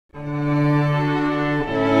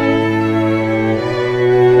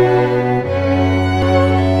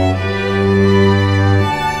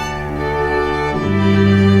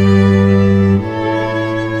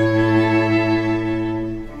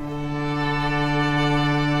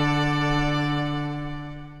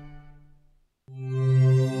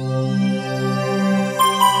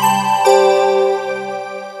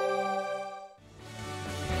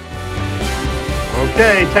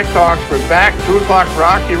Tech Talks. We're back, 2 o'clock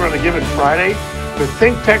rock here on a given Friday with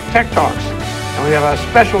ThinkTech Tech Talks. And we have a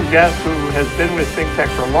special guest who has been with ThinkTech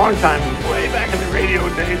for a long time, way back in the radio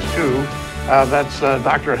days too. That's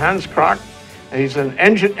Dr. Hans Krock. He's an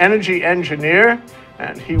energy engineer,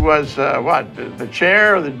 and he was, the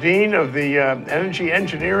chair or the dean of the energy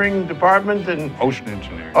engineering department and ocean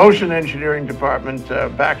engineering. Ocean engineering department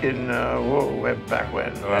back in, back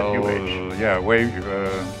when? Well, yeah,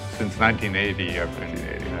 since 1980 I've been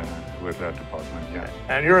with that department, yeah.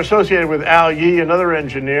 And you're associated with Al Yee, another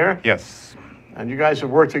engineer. Yes. And you guys have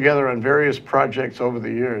worked together on various projects over the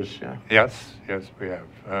years, yeah? Yes, we have.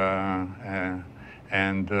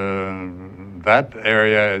 That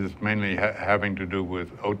area is mainly having to do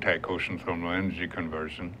with OTEC, ocean thermal energy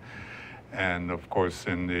conversion. And of course,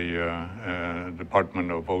 in the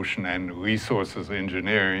Department of Ocean and Resources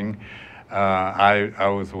Engineering, I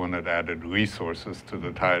was the one that added resources to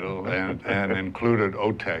the title and included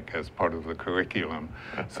OTEC as part of the curriculum.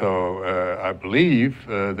 So I believe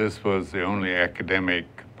this was the only academic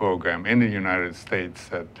program in the United States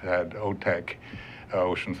that had OTEC,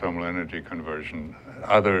 ocean thermal energy conversion.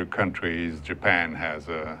 Other countries, Japan has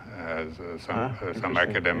some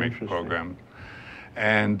academic program.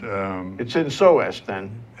 And it's in SOEST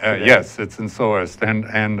then? Yes, it's in SOEST,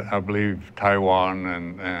 and I believe Taiwan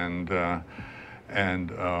and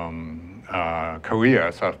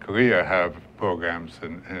Korea, South Korea, have programs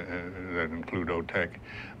that include OTEC.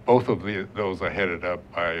 Both of those are headed up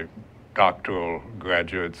by doctoral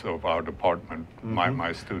graduates of our department,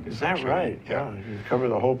 my students. Is that actually. Right? Yeah. You cover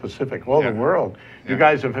the whole Pacific, the world. You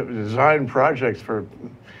guys have designed projects for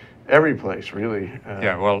every place, really.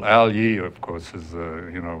 Yeah, well, Al Yee, of course, is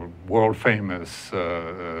world famous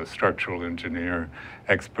structural engineer,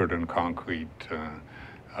 expert in concrete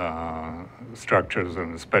structures,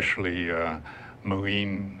 and especially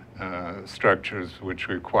marine structures, which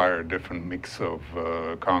require a different mix of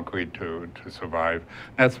concrete to survive.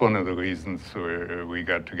 That's one of the reasons we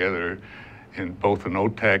got together in both an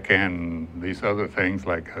OTEC and these other things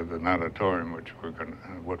like the Natatorium, which we're going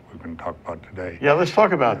to talk about today. Yeah, let's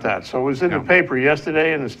talk about that. So it was in the paper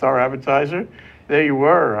yesterday in the Star Advertiser. There you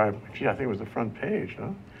were. I think it was the front page,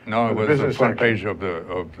 no? No, it was the front page of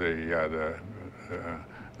the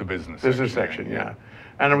business section. Yeah.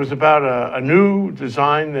 And it was about a new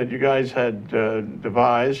design that you guys had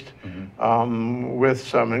devised with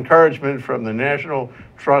some encouragement from the National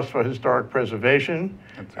Trust for Historic Preservation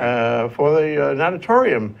for the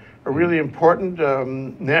Natatorium, a really important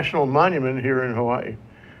national monument here in Hawaii.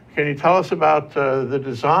 Can you tell us about the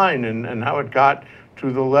design and how it got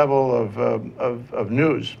to the level of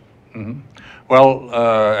news? Well,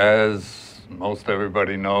 as most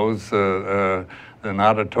everybody knows, the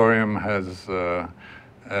Natatorium has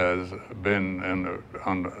been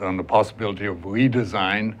on the possibility of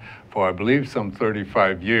redesign for, I believe, some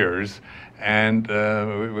 35 years, and we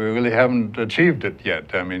really haven't achieved it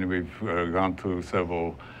yet. I mean, we've gone through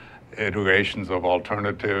several iterations of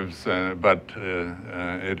alternatives, but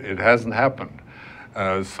it hasn't happened.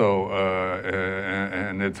 And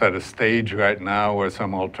it's at a stage right now where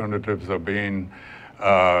some alternatives are being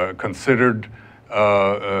considered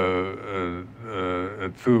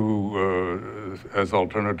as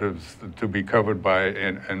alternatives to be covered by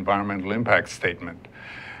an environmental impact statement.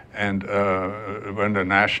 And when the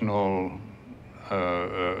national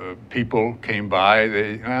people came by,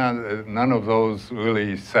 none of those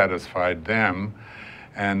really satisfied them.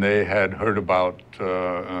 And they had heard about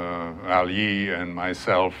Al Yee and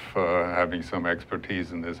myself having some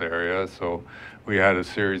expertise in this area. So we had a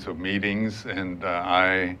series of meetings, and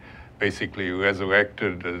I basically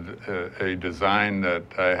resurrected a design that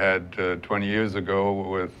I had 20 years ago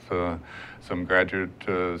with some graduate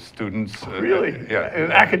students. Really? Yeah.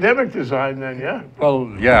 An academic design then, yeah? Well,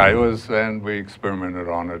 yeah, it was, and we experimented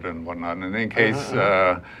on it and whatnot. And in case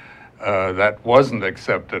that wasn't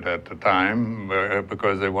accepted at the time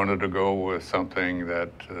because they wanted to go with something that,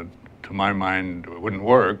 to my mind, wouldn't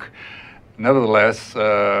work. Nevertheless,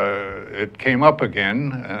 it came up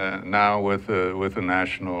again now with the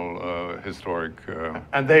National Historic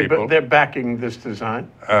and people. They're backing this design?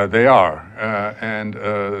 They are, and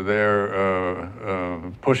they're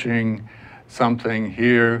pushing something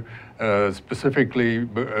here specifically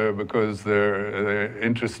because they're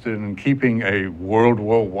interested in keeping a World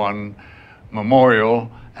War I memorial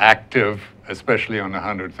active, especially on the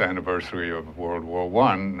 100th anniversary of World War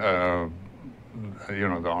I.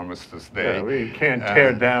 the Armistice Day. Yeah, we can't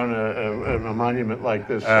tear down a monument like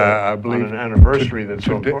this I believe on an anniversary that's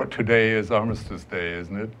so important. Today is Armistice Day,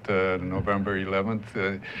 isn't it? November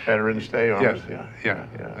 11th. Veterans Day, Armistice.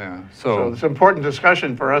 Yeah. So it's an important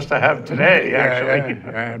discussion for us to have today, actually.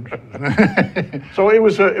 Yeah. So it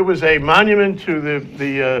was a monument to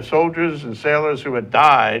the soldiers and sailors who had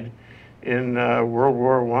died in World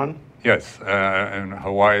War I. Yes, in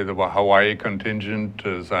Hawaii, the Hawaii contingent,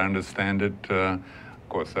 as I understand it, of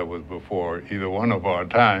course that was before either one of our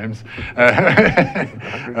times,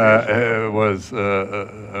 was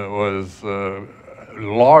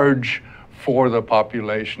large for the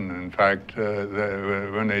population. In fact,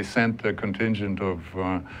 when they sent a contingent of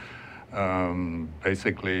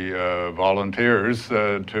basically volunteers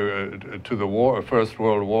to the war, First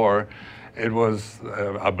World War, it was,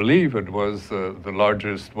 I believe it was the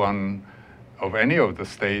largest one of any of the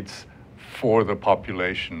states for the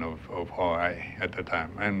population of Hawaii at the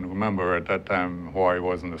time. And remember, at that time, Hawaii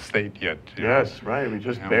wasn't a state yet. Yes, right. We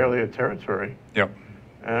just barely a territory. Yep.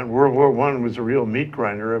 And World War I was a real meat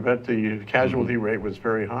grinder. I bet the casualty rate was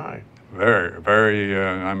very high. Very, very,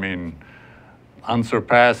 I mean,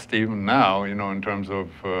 unsurpassed even now, in terms of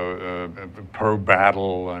per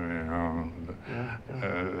battle,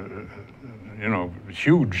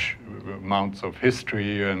 huge amounts of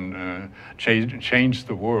history and changed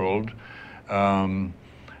the world. And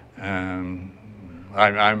I'm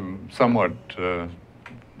somewhat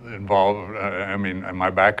involved, and my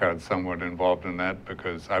background's somewhat involved in that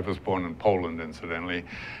because I was born in Poland, incidentally,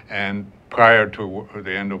 and prior to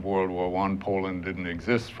the end of World War I, Poland didn't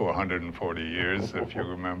exist for 140 years, if you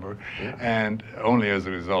remember, and only as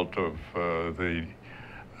a result of the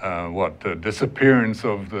disappearance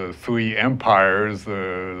of the three empires,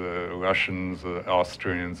 the Russians, the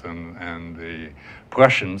Austrians, and the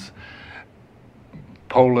Prussians,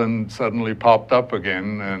 Poland suddenly popped up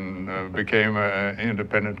again and became an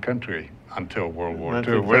independent country until World War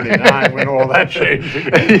II. 1939, when all that changed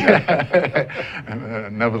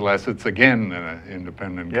again. Nevertheless, it's again an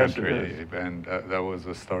independent country, it is. and that was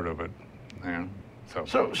the start of it. Yeah.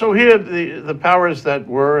 So here, the powers that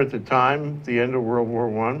were at the time, the end of World War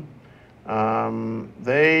I,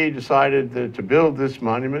 they decided to build this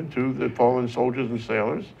monument to the fallen soldiers and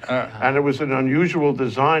sailors, and it was an unusual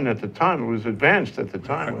design at the time. It was advanced at the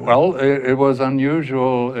time. Well, it was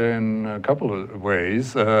unusual in a couple of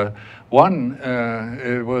ways. One,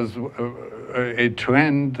 it was a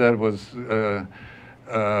trend that was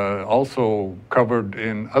also covered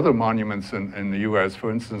in other monuments in the U.S., for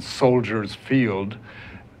instance, Soldiers Field,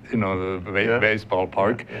 the baseball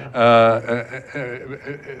park.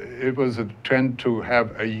 It was a trend to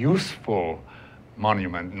have a useful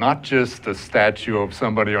monument, not just a statue of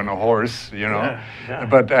somebody on a horse,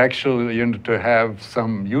 but actually to have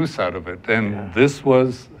some use out of it. And this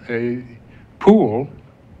was a pool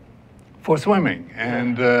for swimming,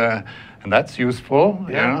 and that's useful,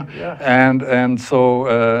 And so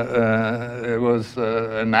it was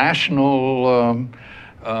a national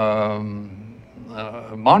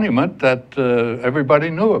monument that everybody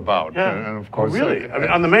knew about. And of course, really?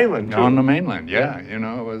 On the mainland, too? On the mainland,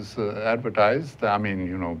 it was advertised,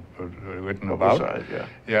 written about.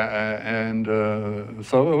 And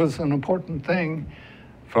so it was an important thing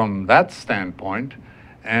from that standpoint.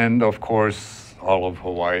 And of course, all of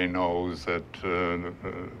Hawaii knows that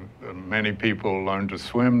many people learned to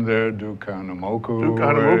swim there, Duke-Kahanamoku,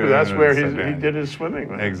 that's where he did his swimming.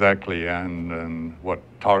 Right? Exactly, and what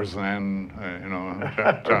Tarzan,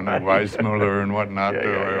 John Weissmuller and whatnot.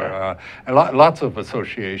 Lots of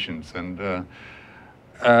associations, and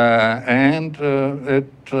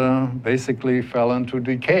it basically fell into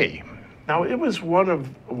decay. Now it was one of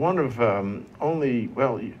only,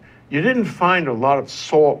 you didn't find a lot of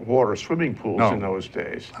saltwater swimming pools in those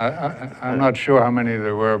days. I'm not sure how many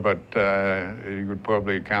there were, but you could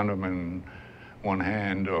probably count them in one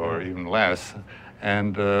hand or even less.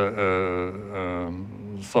 And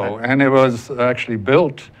and it was actually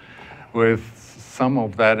built with some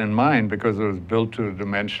of that in mind, because it was built to the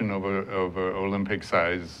dimension of a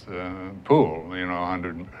Olympic-size pool,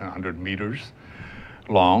 100 meters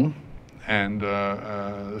long. And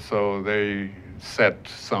so they set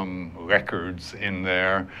some records in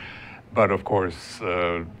there, but of course,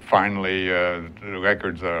 finally, the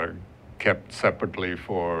records are kept separately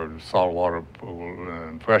for saltwater pool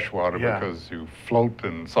and freshwater because you float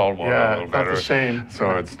in saltwater a little better. Not the same.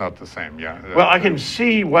 So it's not the same. Well, I can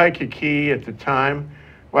see Waikiki at the time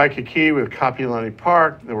Waikiki with Kapilani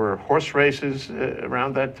Park. There were horse races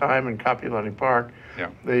around that time in Kapilani Park. Yeah.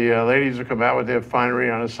 The ladies would come out with their finery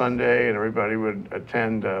on a Sunday, and everybody would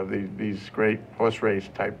attend these great horse race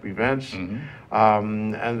type events.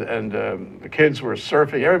 And the kids were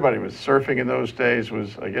surfing. Everybody was surfing in those days.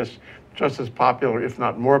 Was, I guess, just as popular, if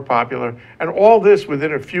not more popular. And all this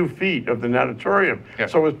within a few feet of the Natatorium. Yeah.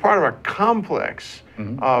 So it was part of a complex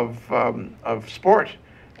of sport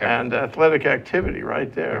and athletic activity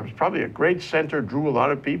right there. It was probably a great center, drew a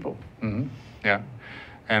lot of people. Yeah.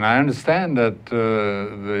 And I understand that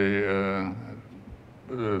the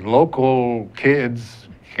local kids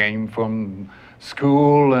came from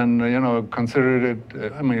school and, you know, considered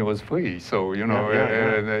it, I mean, it was free. So, you know,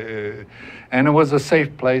 and it was a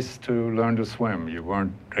safe place to learn to swim. You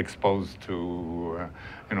weren't exposed to,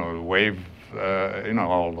 you know, the wave, you know,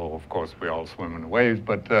 although, of course, we all swim in the waves,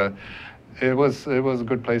 but it was a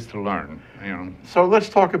good place to learn, you know. So let's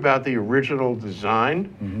talk about the original design,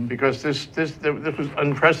 because this was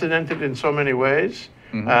unprecedented in so many ways.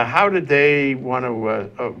 How did they want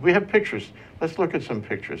to? We have pictures. Let's look at some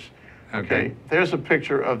pictures. Okay. There's a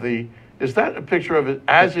picture of the. Is that a picture of it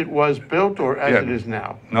as it was built or as it is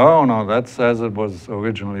now? No, that's as it was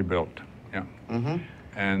originally built. Yeah.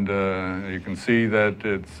 And you can see that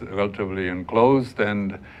it's relatively enclosed,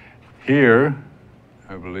 and here,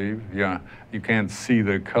 I believe, yeah, you can't see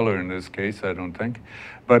the color in this case, I don't think.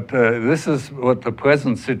 But this is what the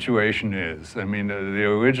present situation is. I mean, the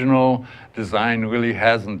original design really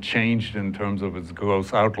hasn't changed in terms of its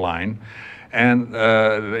gross outline. And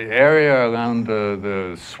the area around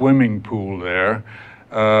the swimming pool there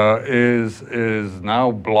is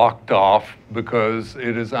now blocked off because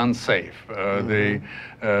it is unsafe. The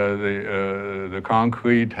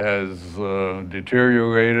concrete has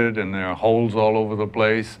deteriorated, and there are holes all over the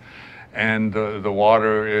place, and the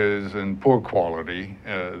water is in poor quality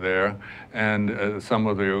there, and some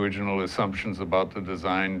of the original assumptions about the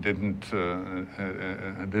design didn't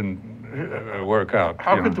work out.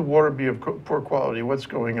 How could the water be of poor quality? What's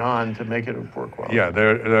going on to make it of poor quality? Yeah,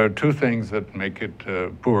 there are two things that make it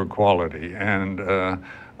poor quality, and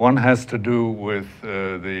one has to do with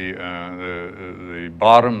the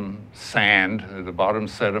bottom sand, the bottom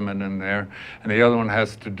sediment in there, and the other one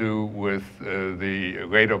has to do with the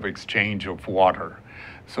rate of exchange of water.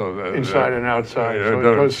 So inside and outside, so it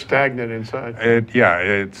goes stagnant inside.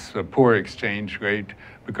 It's a poor exchange rate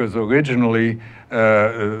because originally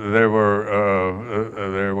there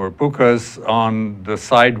were pukas on the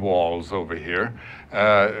side walls over here,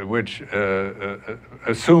 which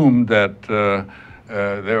assumed that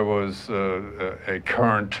there was a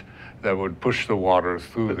current that would push the water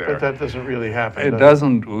through there. But that doesn't really happen. It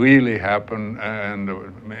doesn't really happen, and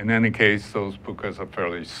in any case, those pukas are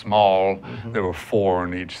fairly small. There were 4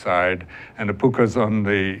 on each side, and the pukas on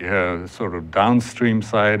the sort of downstream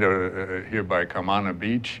side, here by Kamana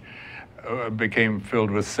Beach, became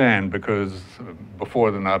filled with sand because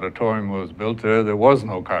before the Natatorium was built there was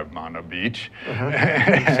no Kamana Beach.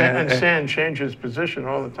 And sand changes position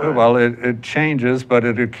all the time. Well, it changes, but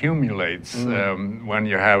it accumulates when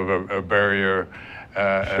you have a barrier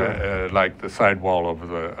like the sidewall of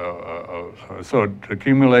the, so it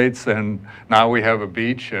accumulates, and now we have a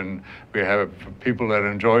beach, and we have people that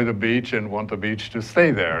enjoy the beach and want the beach to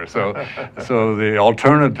stay there. So, so the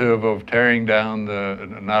alternative of tearing down the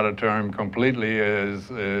Natatorium completely is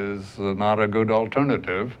not a good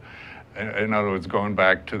alternative. In other words, going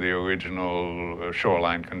back to the original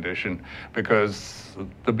shoreline condition, because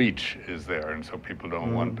the beach is there, and so people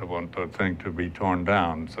don't want the thing to be torn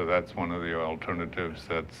down. So that's one of the alternatives.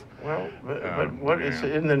 That's but what is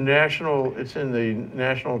in the national? It's in the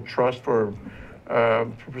National Trust for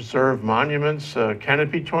Preserve Monuments. Can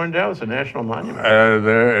it be torn down? It's a national monument.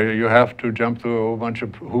 There, you have to jump through a whole bunch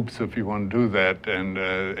of hoops if you want to do that, and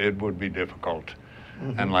it would be difficult.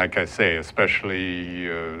 And like I say, especially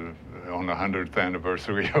on the 100th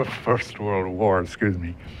anniversary of First World War, excuse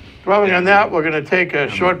me. Dwelling on that, we're going to take a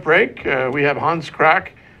short break. We have Hans Krock,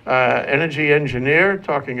 energy engineer,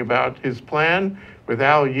 talking about his plan with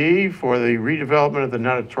Al Yee for the redevelopment of the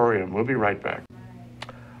Natatorium. We'll be right back.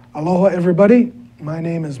 Aloha, everybody. My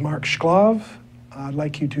name is Mark Shklov. I'd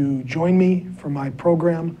like you to join me for my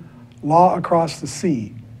program, Law Across the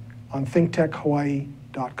Sea, on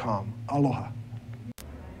ThinkTechHawaii.com. Aloha.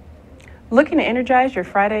 Looking to energize your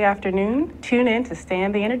Friday afternoon? Tune in to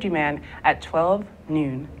Stan the Energy Man at 12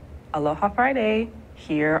 noon. Aloha Friday,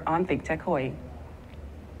 here on ThinkTech Hawaii.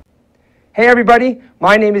 Hey everybody,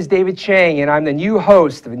 my name is David Chang, and I'm the new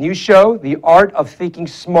host of a new show, The Art of Thinking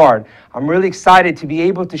Smart. I'm really excited to be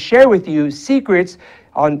able to share with you secrets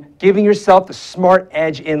on giving yourself the smart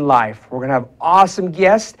edge in life. We're going to have awesome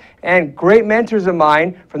guests and great mentors of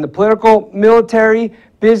mine from the political, military,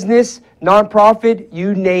 business, nonprofit,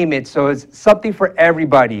 you name it. So it's something for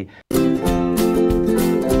everybody.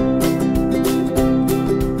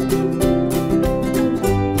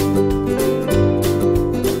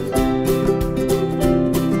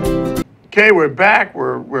 Okay, we're back.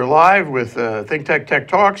 We're live with ThinkTech Tech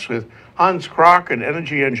Talks with Hans Krock, an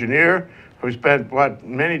energy engineer who spent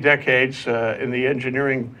many decades in the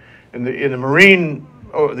engineering, in the marine,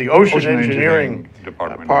 the ocean engineering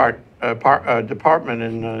department department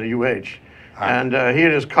in UH. And he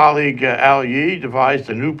and his colleague Al Yee devised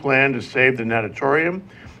a new plan to save the Natatorium.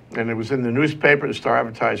 And it was in the newspaper, the Star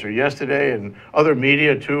Advertiser yesterday, and other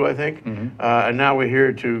media too, I think. And now we're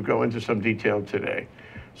here to go into some detail today.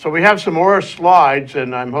 So we have some more slides,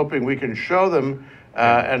 and I'm hoping we can show them,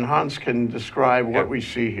 and Hans can describe what we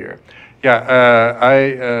see here. Yeah,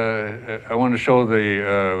 I want to show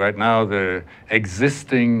right now the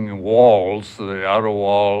existing walls, the outer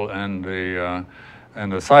wall and the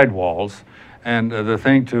side walls. And the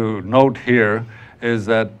thing to note here is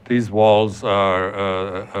that these walls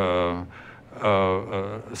are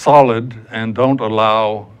solid and don't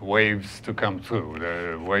allow waves to come through.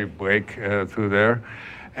 The wave break through there.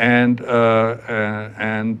 And the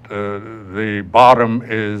bottom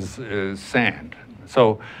is sand.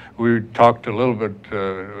 So we talked a little bit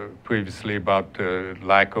previously about the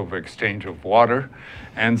lack of exchange of water.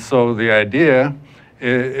 And so the idea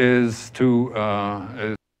is to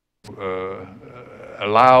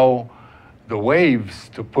allow the waves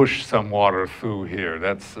to push some water through here.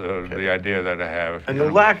 That's the idea that I have. And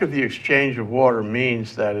the lack of the exchange of water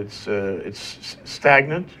means that it's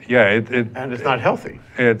stagnant. Yeah, and it's not healthy.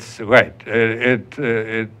 It's right.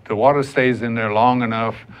 The water stays in there long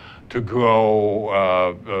enough to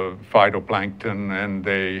grow phytoplankton, and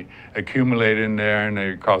they accumulate in there, and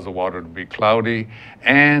they cause the water to be cloudy.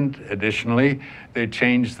 And additionally, they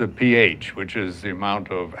change the pH, which is the amount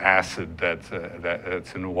of acid that's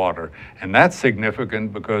in the water. And that's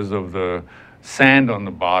significant because of the sand on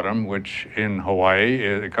the bottom, which in Hawaii,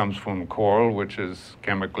 it comes from coral, which is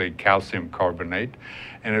chemically calcium carbonate.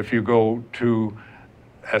 And if you go to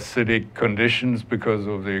acidic conditions because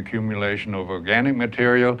of the accumulation of organic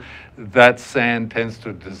material, that sand tends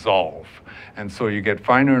to dissolve. And so you get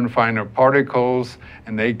finer and finer particles,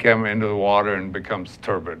 and they come into the water and becomes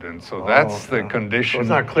turbid. And so that's the condition. So it's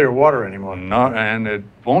not clear water anymore. Not, and it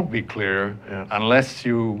won't be clear unless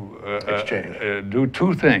you do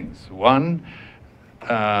two things. One,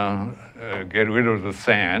 get rid of the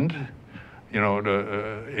sand,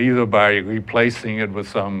 either by replacing it with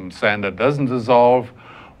some sand that doesn't dissolve,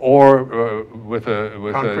 or with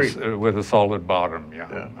a solid bottom,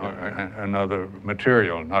 another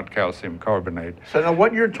material, not calcium carbonate. So now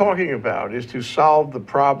what you're talking about is to solve the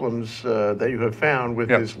problems that you have found with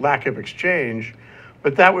this lack of exchange,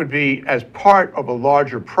 but that would be as part of a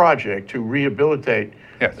larger project to rehabilitate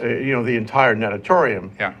the entire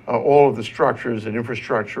Natatorium, all of the structures and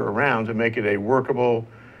infrastructure around to make it a workable,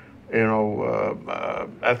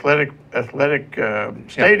 athletic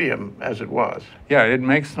stadium as it was. Yeah, it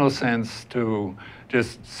makes no sense to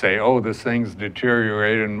just say, oh, this thing's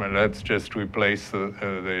deteriorated, and let's just replace the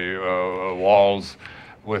walls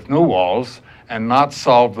with new walls and not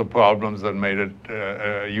solve the problems that made it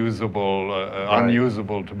unusable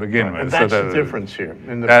to begin with. And that's the difference here.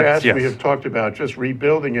 In the past, we have talked about just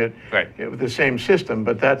rebuilding it with the same system,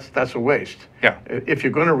 but that's a waste. Yeah. If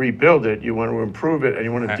you're going to rebuild it, you want to improve it, and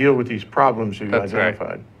you want to deal with these problems you've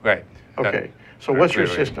identified. Right. Okay. So what's your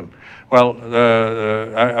system? Well,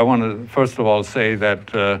 I want to first of all say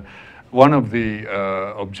that one of the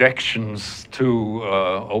objections to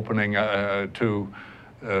opening to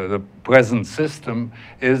the present system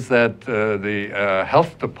is that the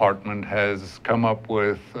health department has come up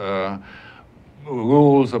with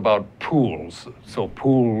rules about pools, so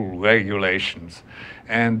pool regulations,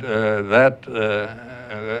 and that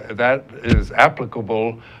is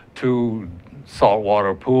applicable to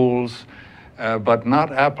saltwater pools, but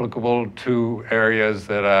not applicable to areas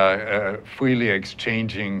that are freely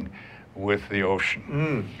exchanging with the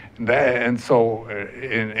ocean. And so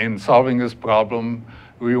in solving this problem,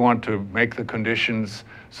 we want to make the conditions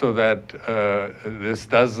so that this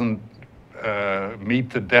doesn't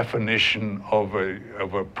meet the definition of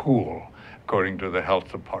a pool, according to the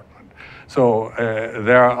health department. So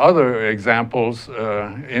there are other examples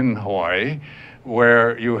in Hawaii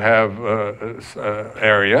where you have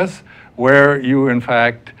areas where you, in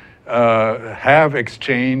fact, have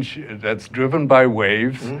exchange that's driven by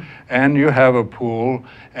waves, and you have a pool,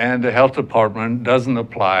 and the health department doesn't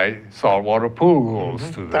apply saltwater pool rules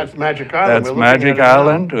to this. That's Magic Island. That's Magic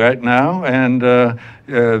Island right now, and the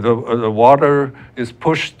water is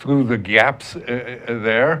pushed through the gaps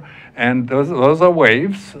there, and those are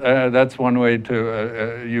waves. That's one way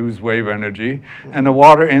to use wave energy, and the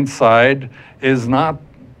water inside is not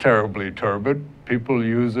terribly turbid. People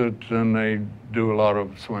use it, and they do a lot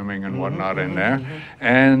of swimming and whatnot in there,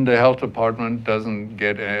 and the health department doesn't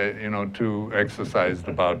get too exercised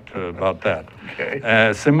about that.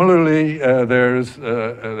 Okay. Similarly, there's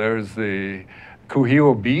the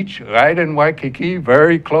Kuhio Beach right in Waikiki,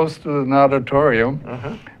 very close to the Natatorium,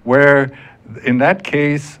 where in that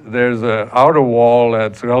case there's an outer wall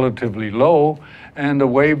that's relatively low, and the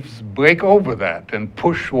waves break over that and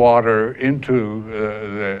push water into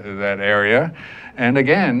that area. And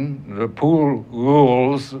again, the pool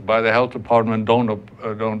rules by the health department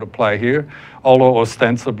don't apply here, although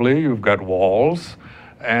ostensibly you've got walls,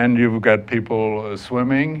 and you've got people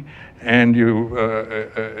swimming, and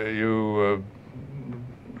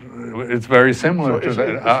it's very similar to that.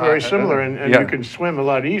 It's very similar, and yeah. you can swim a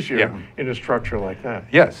lot easier Yeah. in a structure like that.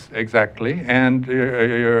 Yes, exactly, and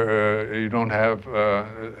you don't have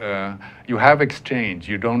you have exchange.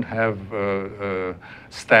 You don't have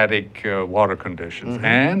static water conditions.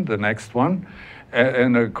 And the next one,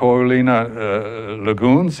 in the Coralina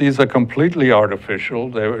lagoons, these are completely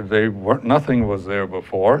artificial. They weren't. Nothing was there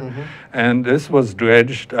before, and this was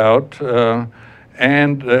dredged out.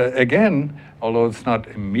 And again, although it's not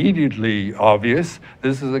immediately obvious,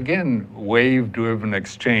 this is again wave-driven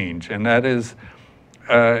exchange, and that is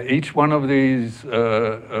each one of these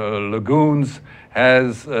lagoons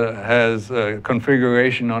has a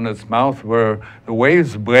configuration on its mouth where the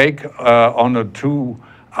waves break on the two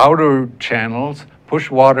outer channels,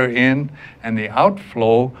 push water in, and the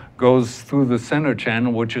outflow goes through the center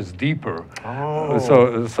channel, which is deeper. Oh.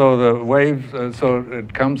 So the wave, so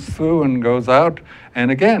it comes through and goes out.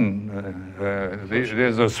 And again,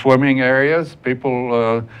 there's swimming areas.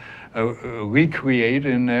 People recreate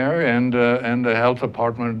in there, and the health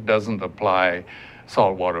department doesn't apply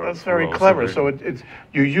saltwater. That's very rules. clever. So it's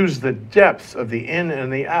you use the depth of the in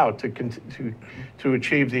and the out to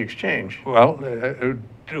achieve the exchange. Well,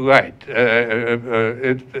 right.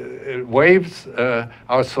 Waves are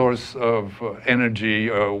a source of energy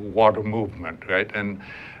or water movement, right? And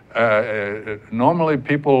normally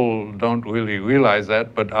people don't really realize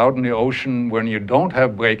that, but out in the ocean, when you don't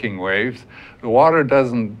have breaking waves, the water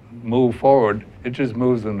doesn't move forward, it just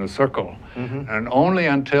moves in a circle. And only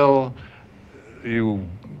until you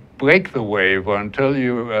break the wave, or until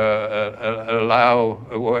you allow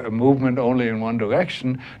a movement only in one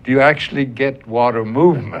direction, do you actually get water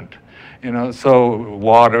movement. You know, so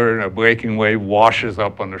water in a breaking wave washes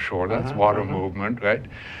up on the shore. That's water movement, right?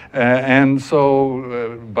 And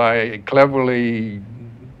so by cleverly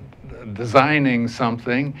designing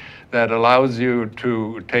something that allows you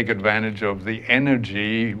to take advantage of the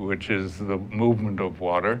energy, which is the movement of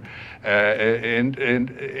water,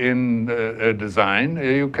 in design,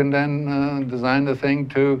 you can then design the thing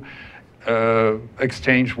to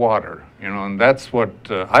exchange water, you know, and that's what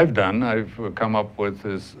I've done. I've come up with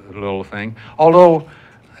this little thing. Although,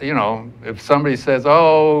 you know, if somebody says,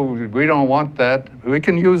 oh, we don't want that, we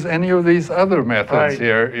can use any of these other methods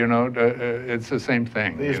here, you know, it's the same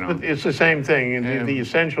thing. It's the same thing, and the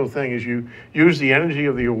essential thing is you use the energy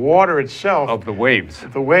of the water itself, of the waves.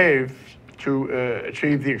 the wave, to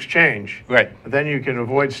achieve the exchange. Right. Then you can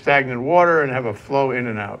avoid stagnant water and have a flow in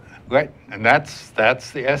and out. Right, and that's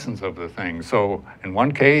the essence of the thing. So in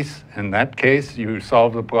one case, in that case, you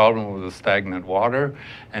solve the problem with the stagnant water.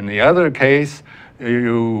 In the other case,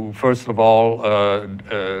 you first of all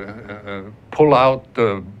pull out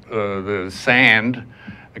the sand,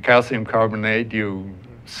 the calcium carbonate, you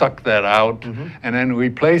suck that out, and then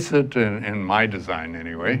replace it, in my design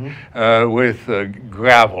anyway, with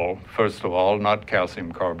gravel, first of all, not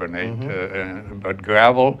calcium carbonate, but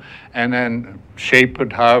gravel, and then shape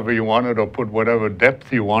it however you want it, or put whatever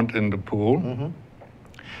depth you want in the pool.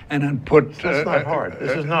 And then put... That's not hard.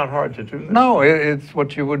 This is not hard to do. No, it's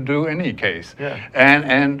what you would do any case. Yeah.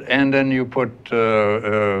 And then you put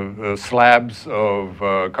slabs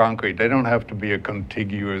of concrete. They don't have to be a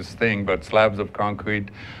contiguous thing, but slabs of concrete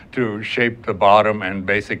to shape the bottom and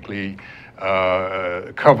basically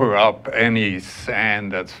cover up any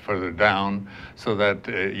sand that's further down, so that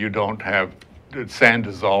you don't have sand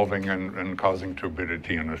dissolving and causing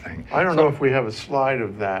turbidity and everything. I don't know if we have a slide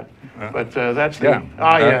of that, but that's the,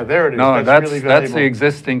 Yeah. yeah, there it is. No, really that's valuable. the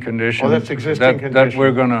existing condition. Oh, that's existing that condition.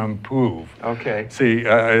 we're going to improve. Okay. See,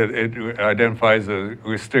 it identifies a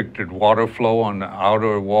restricted water flow on the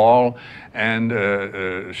outer wall and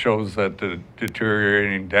shows that the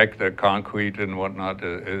deteriorating deck, the concrete and whatnot,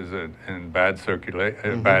 is in bad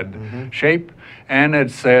bad shape. And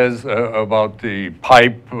it says about the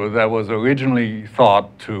pipe that was originally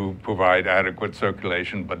thought to provide adequate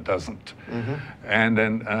circulation but doesn't. And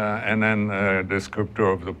then a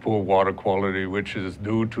descriptor of the poor water quality, which is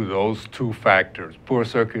due to those two factors, poor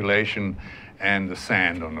circulation and the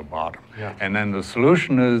sand on the bottom. Yeah. And then the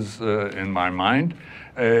solution is, in my mind,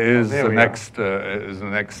 is the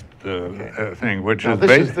next thing, which Now,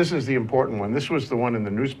 is this is the important one. This was the one in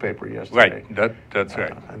the newspaper yesterday. right. That's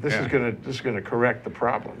right. This Yeah. is gonna correct the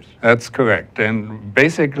problems. That's correct. And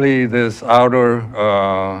basically, this outer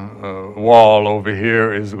wall over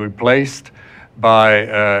here is replaced by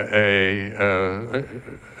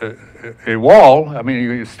a wall. I mean,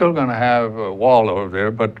 you're still going to have a wall over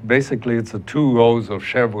there, but basically, it's 2 rows of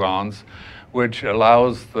chevrons, which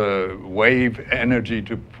allows the wave energy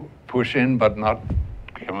to push in, but not.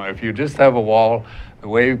 If you just have a wall, the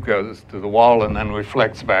wave goes to the wall and then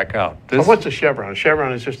reflects back out. So what's a chevron? A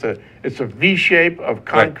chevron is just it's a V shape of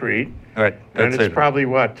concrete. Right. And That's it's probably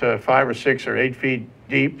what, 5 or 6 or 8 feet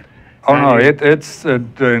deep? Oh, And no, you- it's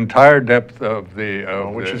the entire depth of the...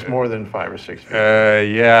 which is more than 5 or 6 feet.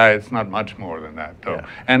 Yeah, it's not much more than that, though. Yeah.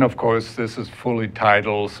 And of course, this is fully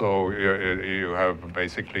tidal, so you have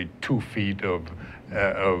basically 2 feet of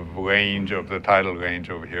range, of the tidal range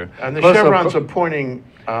over here. And the Plus, of chevrons co- are pointing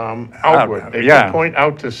outward. They yeah. point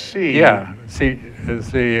out to sea. Yeah, see,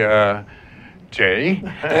 Jay.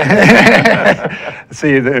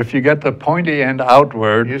 See, if you get the pointy end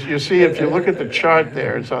outward, You see, if you look at the chart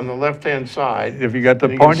there, it's on the left-hand side. if you get the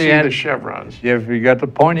and you can pointy see end, the chevrons. if you get the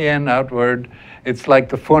pointy end outward, it's like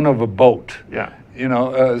the front of a boat. Yeah. You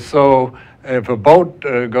know, so if a boat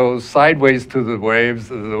goes sideways to the waves,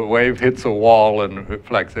 the wave hits a wall and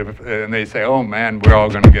reflects. And they say, oh man, we're all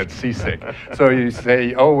going to get seasick. So you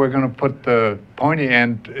say, oh, we're going to put the pointy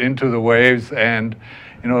end into the waves, and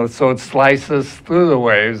you know, so it slices through the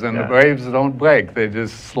waves, and Yeah. the waves don't break. They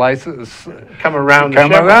just slice it, Come around the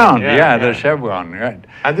come chevron. around. Yeah, Yeah, yeah. the chevron, right.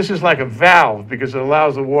 And this is like a valve because it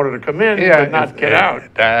allows the water to come in but not get out.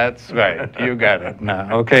 That's right. You got it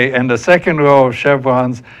now. Okay, and the second row of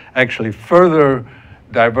chevrons actually further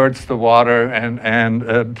diverts the water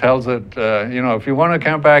and tells it, you know, if you want to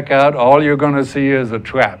come back out, all you're going to see is a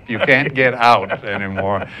trap. You can't get out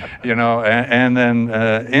anymore, you know. And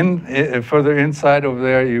then further inside over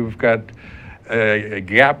there, you've got a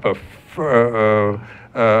gap of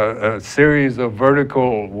a series of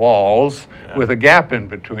vertical walls with a gap in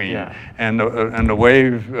between. Yeah. And the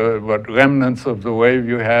wave, what remnants of the wave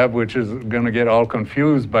you have, which is going to get all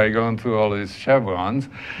confused by going through all these chevrons,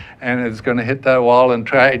 and it's going to hit that wall and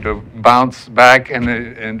try to bounce back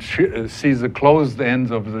and sees the closed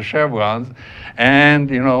ends of the chevrons, and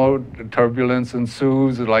you know, turbulence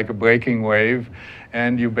ensues like a breaking wave,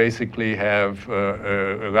 and you basically have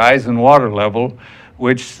a rise in water level,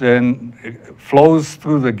 which then flows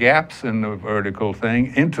through the gaps in the vertical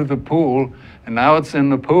thing into the pool, and now it's in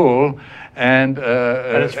the pool, and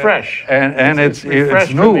it's fresh. and it's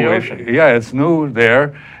refreshed new. from the ocean. Yeah, it's new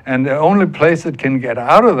there, and the only place it can get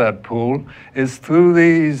out of that pool is through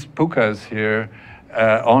these pukas here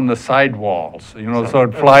on the side walls. You know, so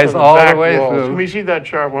it flies all the way walls. through. Can we see that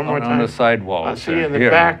chart one more time? On the side walls. See in the Here.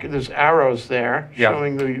 back, there's arrows there Yeah.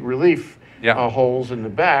 showing the relief Yeah. holes in the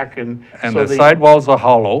back, and And so the side walls are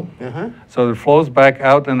hollow, Uh-huh. so it flows back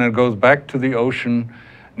out and it goes back to the ocean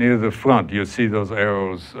near the front. You see those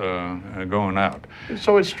arrows going out.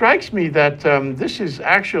 So it strikes me that this is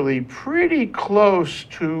actually pretty close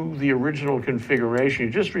to the original configuration.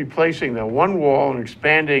 You're just replacing the one wall and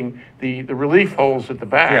expanding the relief holes at the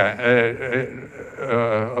back. Yeah,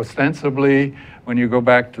 ostensibly, when you go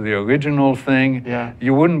back to the original thing, Yeah.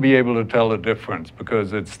 you wouldn't be able to tell the difference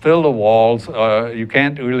because it's still the walls. You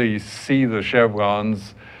can't really see the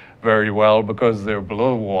chevrons very well because they're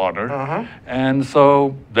below water. Uh-huh. And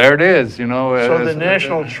so there it is, you know. So the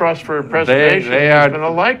National Trust for Preservation is going to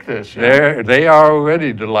like this. Yeah? They are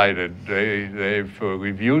already delighted. They've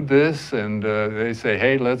reviewed this and they say,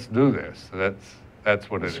 hey, let's do this.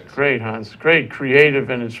 That's what it is. Great, Hans. Great,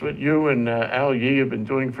 creative, and it's what you and Al Yee have been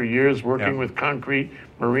doing for years, working Yeah. with concrete,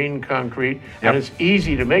 marine concrete, Yep. and it's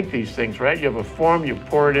easy to make these things, right? You have a form, you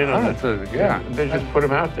pour it in, Yeah. and they just put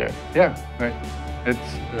them out there. Yeah, right. It's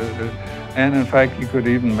And in fact, you could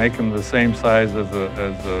even make them the same size as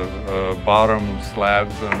the bottom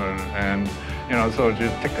slabs, and you know, so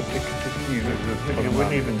just tick a tick a tick. You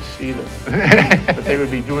wouldn't even see them, but they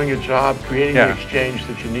would be doing a job, creating the exchange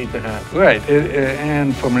that you need to have. Right,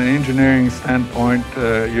 and from an engineering standpoint,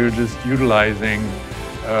 you're just utilizing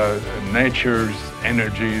nature's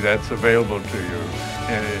energy that's available to you.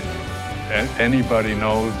 And anybody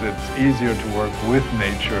knows it's easier to work with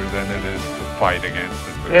nature than it is to fight against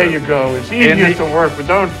it. There you go. It's easier to work, but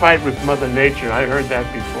don't fight with Mother Nature. I heard that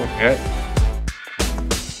before. Yeah.